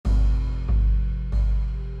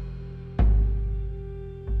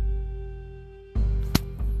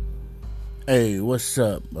Hey, what's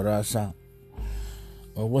up, Rasa?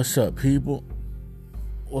 What's up, people?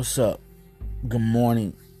 What's up? Good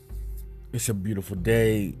morning. It's a beautiful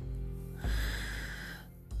day.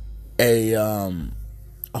 Hey, I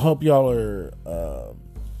hope y'all are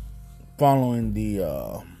following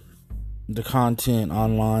the content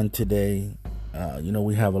online today.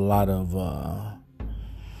 We have a lot of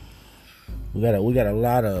we got a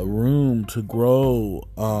lot of room to grow.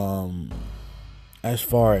 As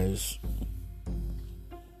far as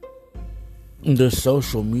the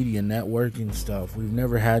social media networking stuff, we've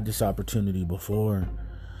never had this opportunity before.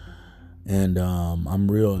 And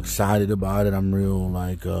I'm real excited about it. I'm real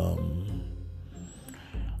I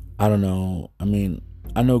don't know. I mean,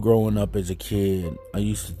 I know growing up as a kid, I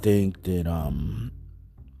used to think that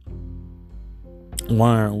why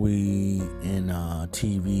aren't we in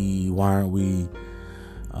TV? Why aren't we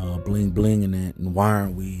bling blinging it? And why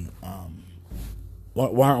aren't we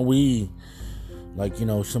why aren't we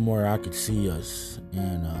somewhere I could see us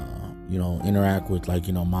and interact with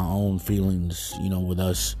my own feelings, with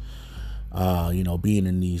us being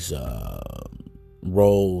in these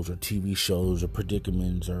roles or TV shows or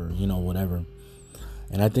predicaments or whatever.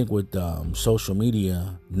 And I think with social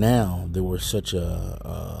media now, there was such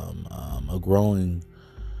a growing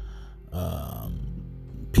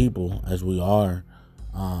people as we are.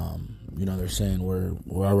 They're saying we're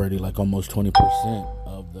already like almost 20%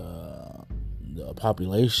 of the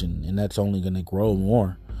population, and that's only going to grow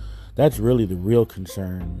more. That's really the real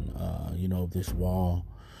concern. Of this wall.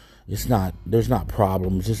 There's not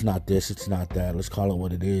problems. It's not this. It's not that. Let's call it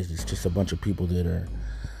what it is. It's just a bunch of people that are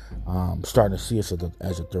starting to see us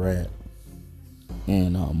as a threat.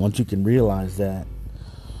 And once you can realize that,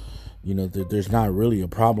 that there's not really a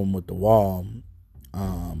problem with the wall.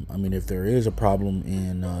 If there is a problem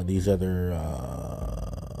in these other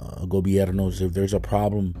gobiernos, if there's a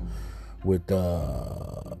problem with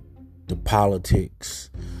the politics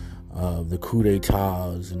of the coup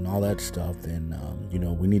d'etats and all that stuff, then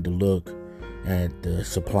we need to look at the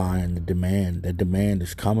supply and the demand. That demand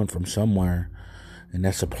is coming from somewhere, and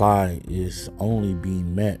that supply is only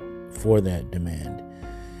being met for that demand.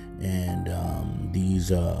 And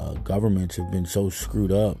these governments have been so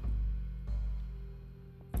screwed up.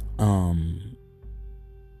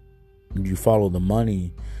 You follow the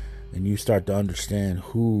money and you start to understand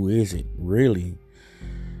who is it really.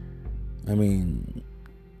 I mean,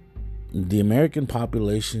 the American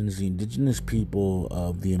populations, the indigenous people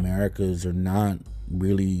of the Americas are not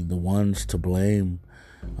really the ones to blame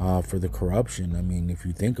for the corruption. I mean, if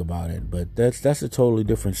you think about it, but that's a totally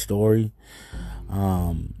different story.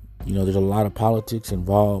 There's a lot of politics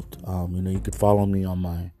involved. You could follow me on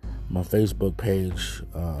my Facebook page,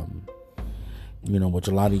 which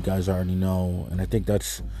a lot of you guys already know, and I think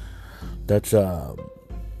that's a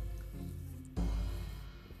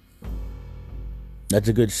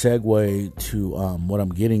good segue to what I'm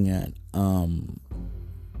getting at.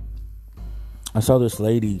 I saw this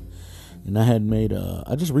lady, and I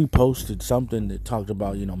just reposted something that talked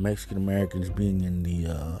about, Mexican Americans being in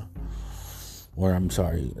I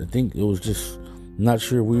think it was just, not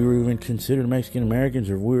sure if we were even considered Mexican Americans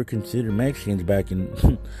or if we were considered Mexicans back in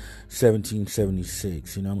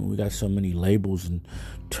 1776. We got so many labels and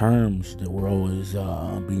terms that were always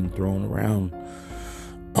being thrown around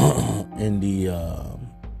in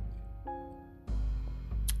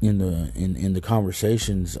the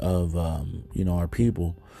conversations of our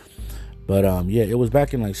people. But it was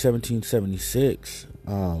back in like 1776.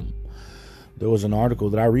 There was an article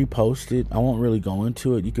that I reposted. I won't really go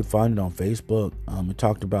into it. You can find it on Facebook. It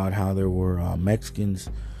talked about how there were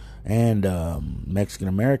Mexicans and Mexican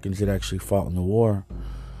Americans that actually fought in the war.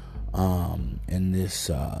 And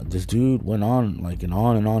this dude went on and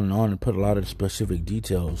on and on and on and put a lot of specific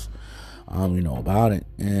details, about it.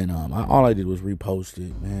 And all I did was repost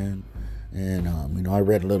it, man. And I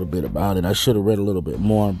read a little bit about it. I should have read a little bit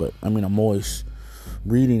more, but I'm always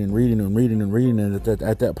reading and reading and reading and reading. And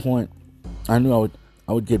at that point, I knew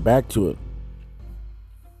I would get back to it.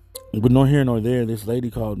 But nor here nor there, this lady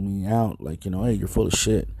called me out hey, you're full of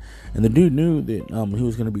shit. And the dude knew that he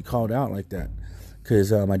was going to be called out like that,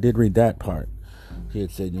 because I did read that part. He had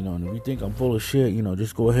said, and if you think I'm full of shit,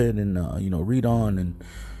 just go ahead and read on, and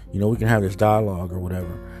we can have this dialogue or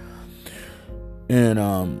whatever. And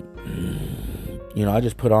I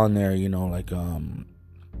just put on there, are you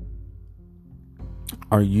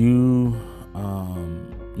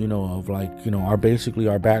of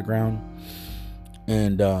our background.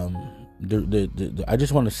 And I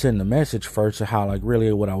just want to send the message first of how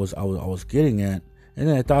really what I was getting at. And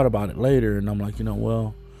then I thought about it later, and I'm like,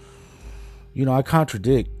 I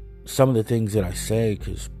contradict some of the things that I say,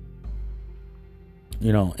 because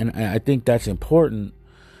And I think that's important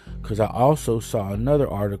because I also saw another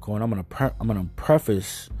article, and I'm gonna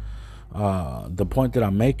preface the point that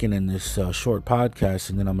I'm making in this short podcast,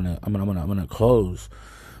 and then I'm gonna close.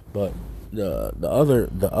 But the other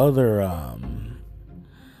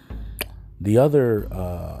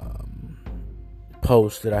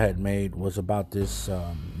post that I had made was about this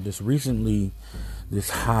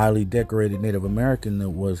highly decorated Native American that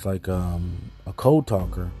was like a code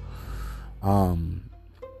talker.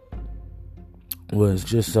 Was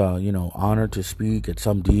just honored to speak at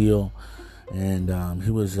some deal, and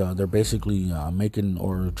he was they're basically making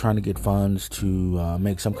or trying to get funds to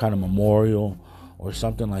make some kind of memorial or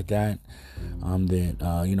something like that,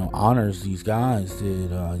 that honors these guys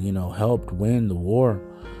that helped win the war.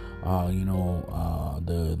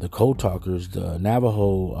 The code talkers, the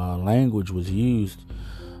Navajo language was used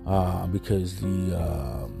because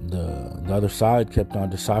the other side kept on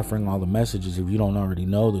deciphering all the messages. If you don't already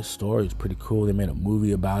know this story, it's pretty cool. They made a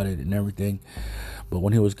movie about it and everything. But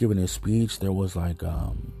when he was giving his speech, there was like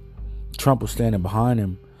Trump was standing behind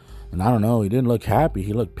him, and I don't know, he didn't look happy.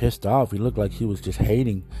 He looked pissed off. He looked like he was just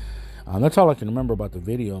hating. That's all I can remember about the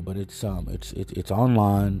video. But it's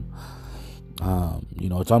online.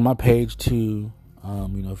 It's on my page too.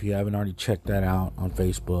 If you haven't already checked that out on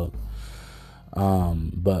Facebook.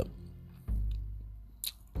 But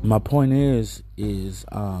my point is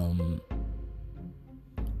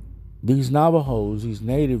these Navajos, these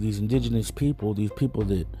native, these indigenous people, these people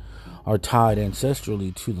that are tied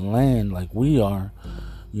ancestrally to the land like we are,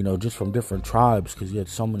 just from different tribes, because you had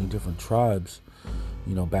so many different tribes,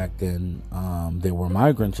 back then. They were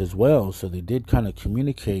migrants as well, so they did kind of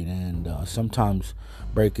communicate and sometimes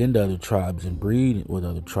break into other tribes and breed with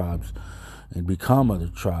other tribes and become other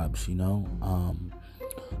tribes.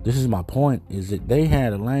 This is my point, is that they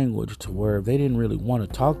had a language to where if they didn't really want to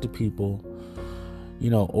talk to people,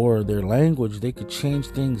 or their language, they could change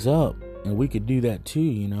things up, and we could do that too.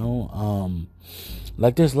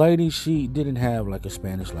 Like this lady, she didn't have like a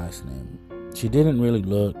Spanish last name. She didn't really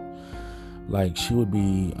look like she would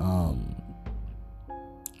be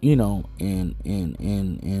in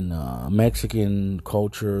Mexican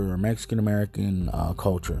culture or Mexican American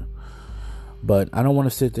culture. But I don't want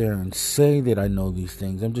to sit there and say that I know these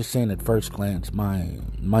things. I'm just saying at first glance, my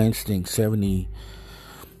instinct, 70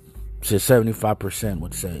 to 75%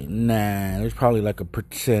 would say, nah, there's probably like a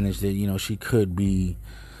percentage that, she could be,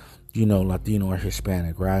 Latino or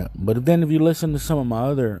Hispanic, right? But then if you listen to some of my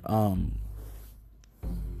other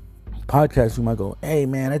podcasts, you might go, hey,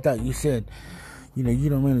 man, I thought you said, you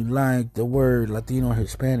don't really like the word Latino or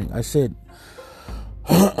Hispanic. I said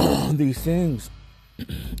these things.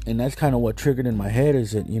 And that's kind of what triggered in my head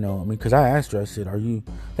is that, because I asked her, I said,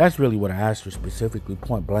 that's really what I asked her specifically,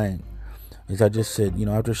 point blank, is I just said,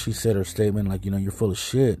 after she said her statement, like, you're full of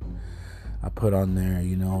shit, I put on there,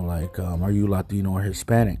 are you Latino or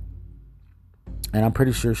Hispanic? And I'm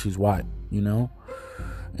pretty sure she's white,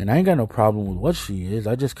 and I ain't got no problem with what she is.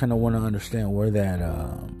 I just kind of want to understand where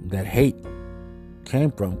that hate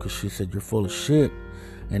came from, because she said, you're full of shit.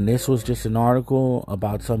 And this was just an article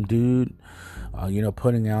about some dude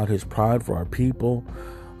putting out his pride for our people,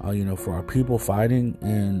 for our people fighting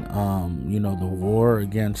in, the war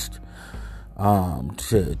against,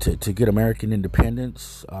 to get American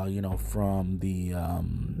independence, from the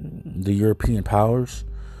European powers.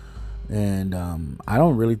 And I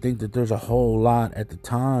don't really think that there's a whole lot at the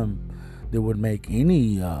time that would make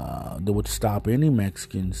that would stop any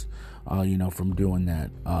Mexicans, from doing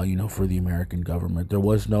that, for the American government. There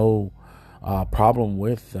was no problem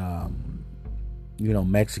with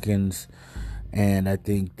Mexicans, and I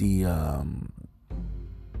think the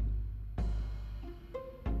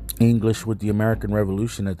English with the American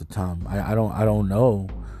Revolution at the time. I don't know,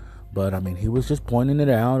 but I mean, he was just pointing it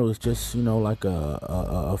out. It was just like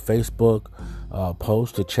a Facebook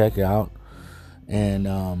post to check out, and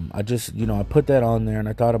I just I put that on there, and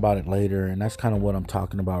I thought about it later, and that's kind of what I'm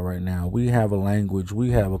talking about right now. We have a language,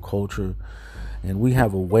 we have a culture, and we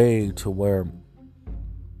have a way to where,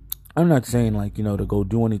 I'm not saying like, to go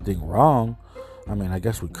do anything wrong. I mean, I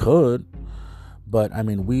guess we could, but I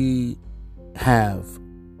mean, we have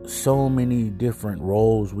so many different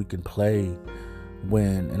roles we can play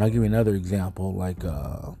and I'll give you another example, like,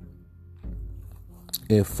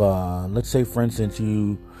 if, let's say for instance,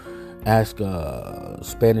 you ask a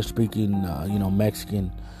Spanish speaking,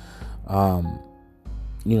 Mexican,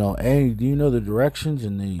 hey, do you know the directions?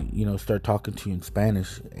 And they, start talking to you in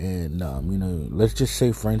Spanish. And, let's just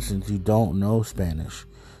say, for instance, you don't know Spanish.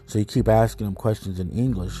 So you keep asking them questions in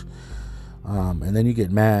English. And then you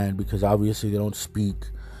get mad because obviously they don't speak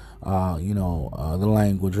the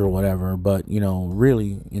language or whatever. But,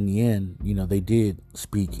 really, in the end, they did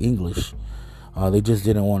speak English. They just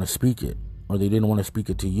didn't want to speak it, or they didn't want to speak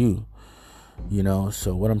it to you.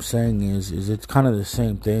 So what I'm saying is it's kind of the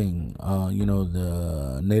same thing.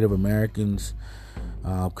 The Native Americans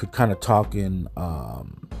could kind of talk in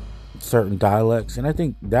certain dialects, and I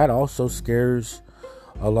think that also scares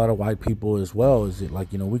a lot of white people as well. Is it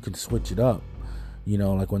like, we can switch it up,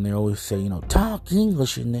 like when they always say, talk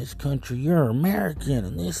English in this country, you're American,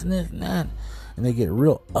 and this and this and that, and they get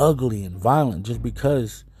real ugly and violent just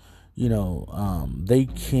because they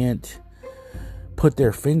can't put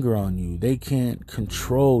their finger on you, they can't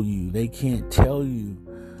control you, they can't tell you,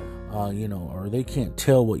 or they can't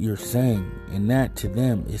tell what you're saying, and that to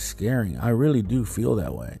them is scary. I really do feel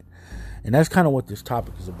that way. And that's kind of what this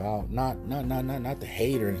topic is about. Not the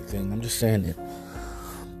hate or anything. I'm just saying that,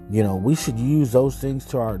 we should use those things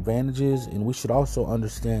to our advantages, and we should also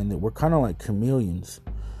understand that we're kind of like chameleons.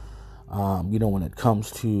 When it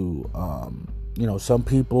comes to, some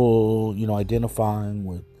people, identifying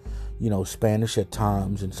with, Spanish at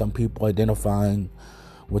times, and some people identifying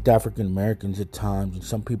with African Americans at times, and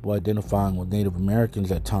some people identifying with Native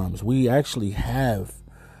Americans at times. We actually have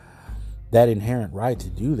that inherent right to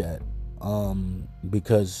do that.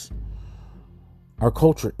 Because our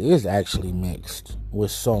culture is actually mixed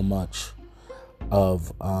with so much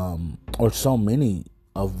of, or so many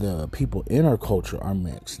of the people in our culture are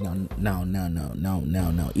mixed.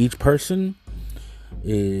 Now, each person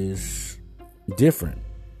is different.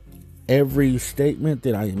 Every statement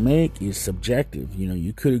that I make is subjective.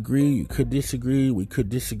 You could agree, you could disagree, we could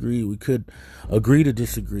disagree, we could agree to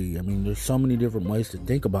disagree. I mean, there's so many different ways to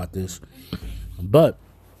think about this, but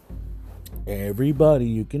everybody,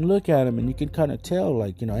 you can look at them and you can kind of tell,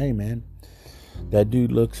 like, hey man, that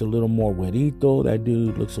dude looks a little more güerito, that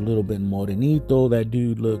dude looks a little bit morenito, that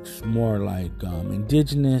dude looks more like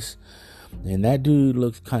indigenous, and that dude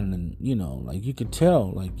looks kind of, like, you could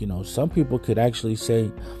tell, like, some people could actually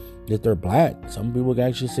say that they're black, some people could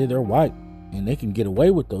actually say they're white, and they can get away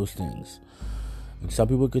with those things. And some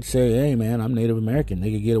people could say, hey man, I'm Native American,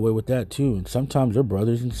 they could get away with that too. And sometimes they're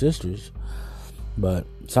brothers and sisters. But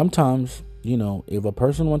sometimes, if a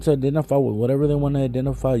person wants to identify with whatever they want to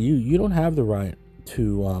identify, you don't have the right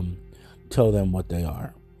to tell them what they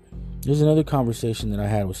are. There's another conversation that I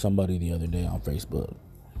had with somebody the other day on Facebook.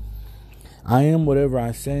 I am whatever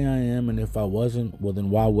I say I am, and if I wasn't, well then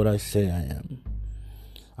why would I say I am?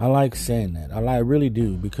 I like saying that. I really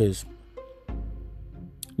do, because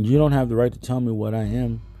you don't have the right to tell me what I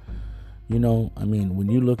am. I mean, when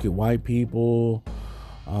you look at white people,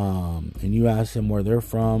 and you ask them where they're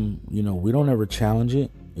from, we don't ever challenge it.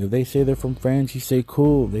 If they say they're from France, you say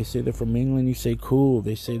cool. If they say they're from England, you say cool. If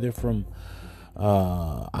they say they're from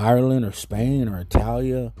Ireland or Spain or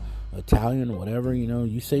Italian or whatever,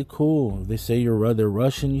 you say cool. If they say they're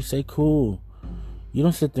Russian, you say cool. You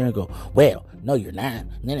don't sit there and go, well, no, you're not.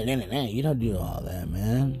 You don't do all that,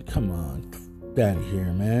 man. Come on, get out of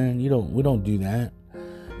here, man. We don't do that.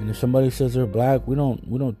 And if somebody says they're black, we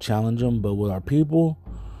don't challenge them. But with our people,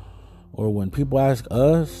 or when people ask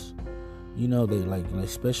us, they like,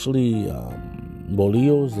 especially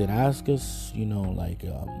bolillos that ask us,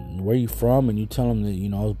 where you from, and you tell them that,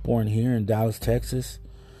 I was born here in Dallas, Texas.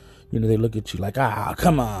 They look at you like,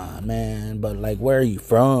 come on, man, but like, where are you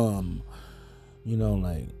from?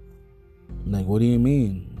 Like, what do you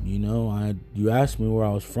mean? You asked me where I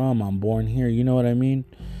was from. I'm born here. You know what I mean?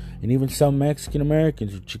 And even some Mexican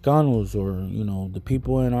Americans or Chicanos, or, the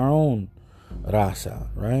people in our own raza,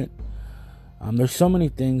 right? There's so many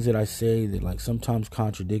things that I say that, like, sometimes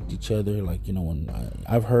contradict each other. Like, when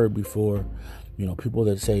I've heard before, people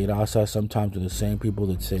that say raza sometimes are the same people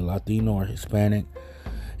that say Latino or Hispanic.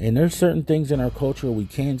 And there's certain things in our culture we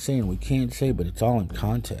can say and we can't say, but it's all in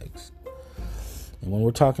context. And when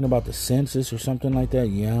we're talking about the census or something like that,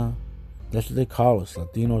 yeah, that's what they call us,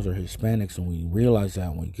 Latinos or Hispanics, and we realize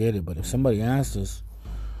that and we get it. But if somebody asks us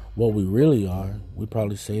what we really are, we'd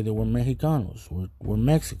probably say that we're Mexicanos, we're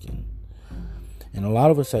Mexican. And a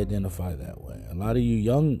lot of us identify that way. A lot of you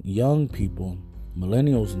young people,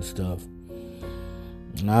 millennials and stuff,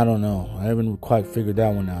 and I don't know. I haven't quite figured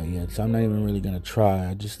that one out yet, so I'm not even really going to try.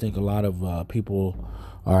 I just think a lot of people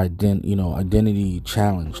are identity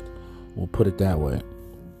challenged. We'll put it that way.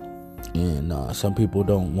 And some people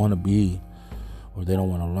don't want to be, or they don't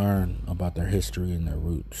want to learn about their history and their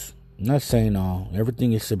roots. I'm not saying all.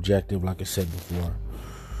 Everything is subjective, like I said before.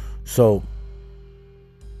 So,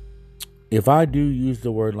 if I do use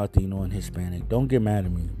the word Latino and Hispanic, don't get mad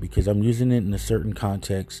at me, because I'm using it in a certain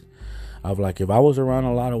context. of like, if I was around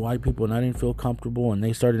a lot of white people and I didn't feel comfortable and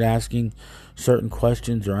they started asking certain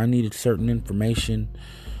questions or I needed certain information,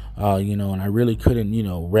 and I really couldn't,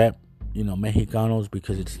 rep, Mexicanos,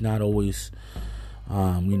 because it's not always,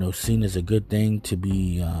 seen as a good thing to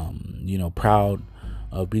be, proud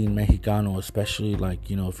of being Mexicano, especially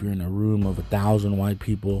like, if you're in a room of 1,000 white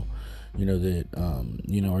people, that,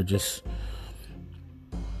 are just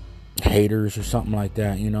haters or something like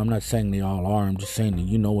that. I'm not saying they all are. I'm just saying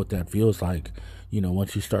that what that feels like,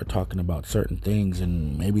 once you start talking about certain things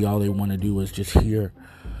and maybe all they want to do is just hear,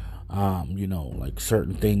 like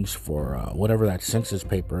certain things for whatever that census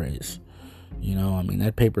paper is.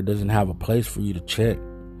 That paper doesn't have a place for you to check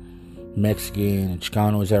Mexican and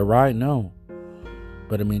Chicano. Is that right? No.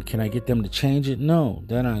 But can I get them to change it? No.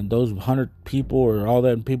 Then those 100 people or all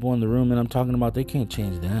that people in the room that I'm talking about, they can't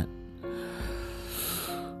change that.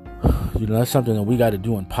 That's something that we got to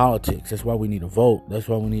do in politics. That's why we need to vote. That's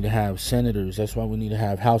why we need to have senators. That's why we need to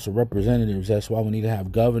have House of Representatives. That's why we need to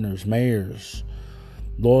have governors, mayors,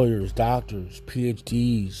 lawyers, doctors,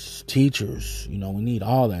 PhDs, teachers. We need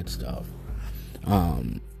all that stuff.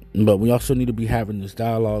 But we also need to be having this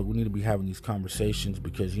dialogue. We need to be having these conversations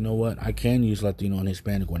because you know what? I can use Latino and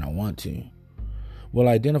Hispanic when I want to. Will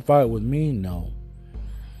I identify it with me? No.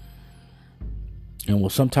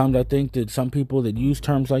 And sometimes I think that some people that use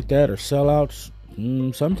terms like that are sellouts.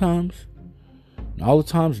 Sometimes. All the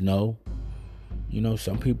times, no.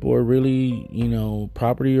 Some people are really,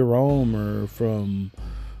 property of Rome or from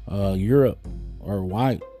Europe or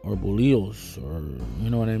white or bolillos or, you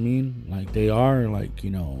know what I mean? Like they are like,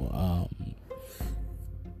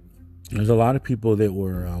 there's a lot of people that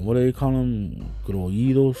were, what do they call them?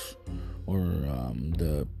 Criollos, or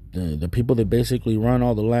the people that basically run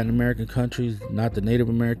all the Latin American countries, not the Native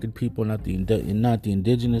American people, not the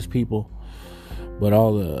indigenous people, but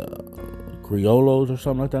all the criollos or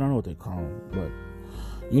something like that. I don't know what they call them, but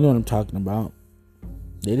you know what I'm talking about.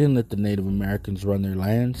 They didn't let the Native Americans run their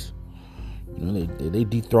lands. They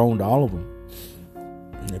dethroned all of them.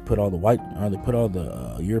 And they put all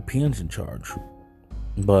the Europeans in charge.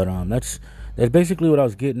 But that's basically what I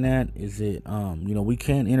was getting at, is that, we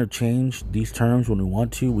can't interchange these terms when we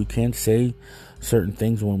want to. We can say certain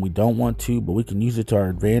things when we don't want to, but we can use it to our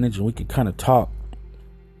advantage, and we can kind of talk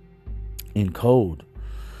in code.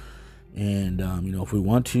 And, if we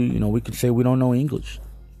want to, we can say we don't know English.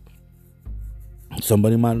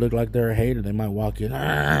 Somebody might look like they're a hater. They might walk in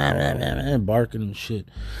barking and shit.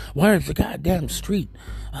 Where's the goddamn street?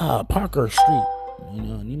 Parker Street.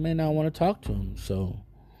 And you may not want to talk to them. So,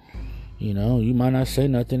 you might not say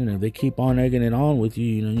nothing. And if they keep on egging it on with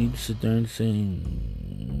you, you sit there and say,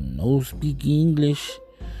 no speak English.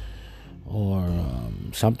 Or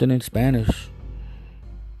something in Spanish.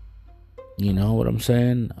 You know what I'm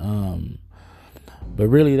saying? But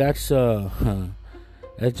really, that's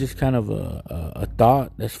just kind of a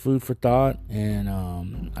thought. That's food for thought. And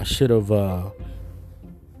I should have,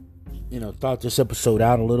 thought this episode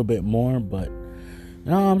out a little bit more. But,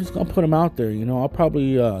 I'm just going to put them out there. I'll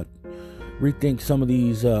probably rethink some of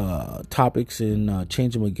these topics and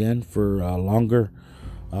change them again for longer,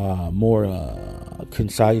 more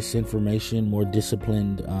concise information, more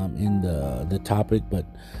disciplined in the topic. But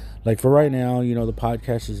like for right now, the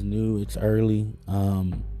podcast is new. It's early.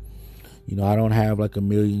 I don't have like 1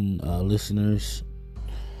 million listeners.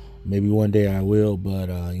 Maybe one day I will. But,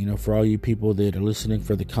 for all you people that are listening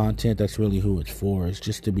for the content, that's really who it's for. It's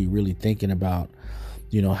just to be really thinking about,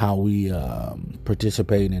 how we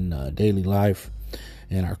participate in daily life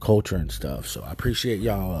and our culture and stuff. So I appreciate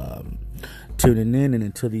y'all tuning in. And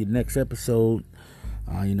until the next episode,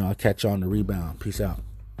 I'll catch you on the rebound. Peace out.